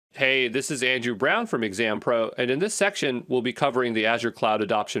Hey, this is Andrew Brown from Exam Pro, and in this section, we'll be covering the Azure Cloud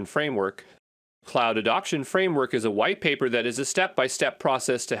Adoption Framework. Cloud Adoption Framework is a white paper that is a step-by-step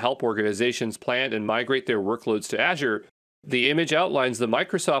process to help organizations plan and migrate their workloads to Azure. The image outlines the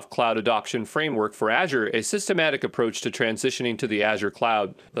Microsoft Cloud Adoption Framework for Azure, a systematic approach to transitioning to the Azure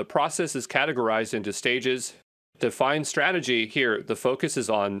cloud. The process is categorized into stages. Define strategy. Here, the focus is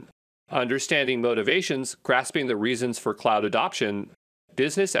on understanding motivations, grasping the reasons for cloud adoption.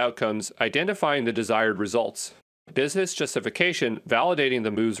 Business outcomes, identifying the desired results. Business justification, validating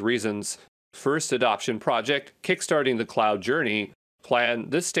the move's reasons. First adoption project, kickstarting the cloud journey. Plan,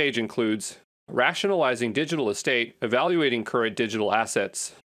 this stage includes rationalizing digital estate, evaluating current digital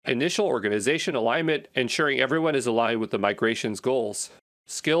assets. Initial organization alignment, ensuring everyone is aligned with the migration's goals.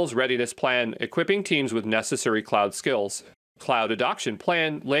 Skills readiness plan, equipping teams with necessary cloud skills. Cloud adoption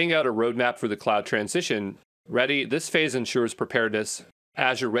plan, laying out a roadmap for the cloud transition. Ready, this phase ensures preparedness.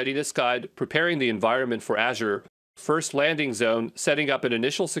 Azure Readiness Guide, preparing the environment for Azure. First landing zone, setting up an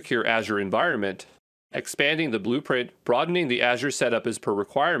initial secure Azure environment. Expanding the blueprint, broadening the Azure setup as per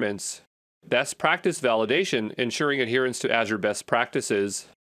requirements. Best practice validation, ensuring adherence to Azure best practices.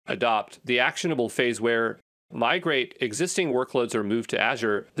 Adopt, the actionable phase where migrate, existing workloads are moved to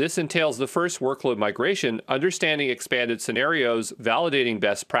Azure. This entails the first workload migration, understanding expanded scenarios, validating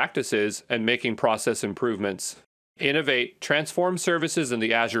best practices, and making process improvements. Innovate, transform services in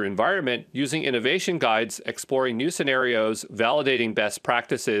the Azure environment using innovation guides, exploring new scenarios, validating best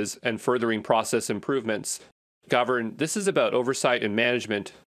practices, and furthering process improvements. Govern, this is about oversight and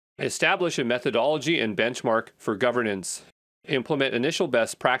management. Establish a methodology and benchmark for governance. Implement initial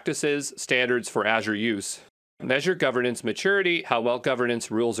best practices, standards for Azure use. Measure governance maturity, how well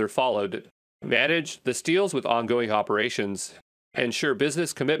governance rules are followed. Manage, this deals with ongoing operations. Ensure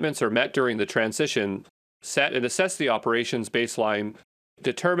business commitments are met during the transition. Set and assess the operations baseline.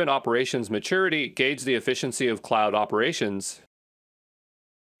 Determine operations maturity, gauge the efficiency of cloud operations.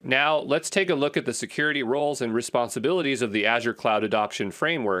 Now, let's take a look at the security roles and responsibilities of the Azure Cloud Adoption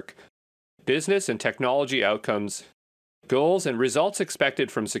Framework. Business and technology outcomes. Goals and results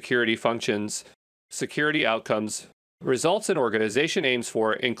expected from security functions. Security outcomes. Results an organization aims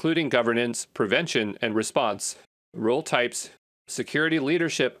for, including governance, prevention, and response. Role types. Security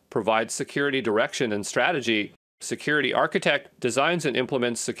leadership provides security direction and strategy. Security architect designs and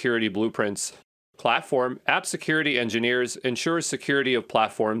implements security blueprints. Platform, app security engineers ensures security of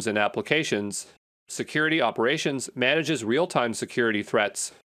platforms and applications. Security operations manages real-time security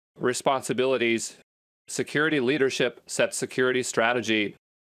threats. Responsibilities. Security leadership sets security strategy.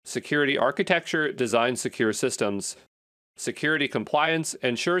 Security architecture designs secure systems. Security compliance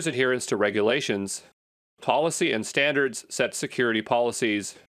ensures adherence to regulations. Policy and standards set security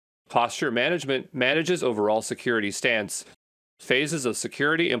policies. Posture management manages overall security stance. Phases of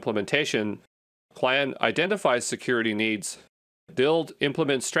security implementation. Plan identifies security needs. Build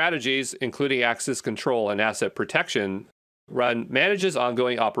implements strategies, including access control and asset protection. Run manages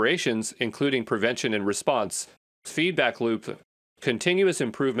ongoing operations, including prevention and response. Feedback loop continuous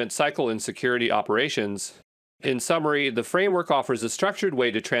improvement cycle in security operations. In summary, the framework offers a structured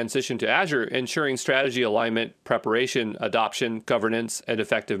way to transition to Azure, ensuring strategy alignment, preparation, adoption, governance, and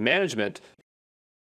effective management.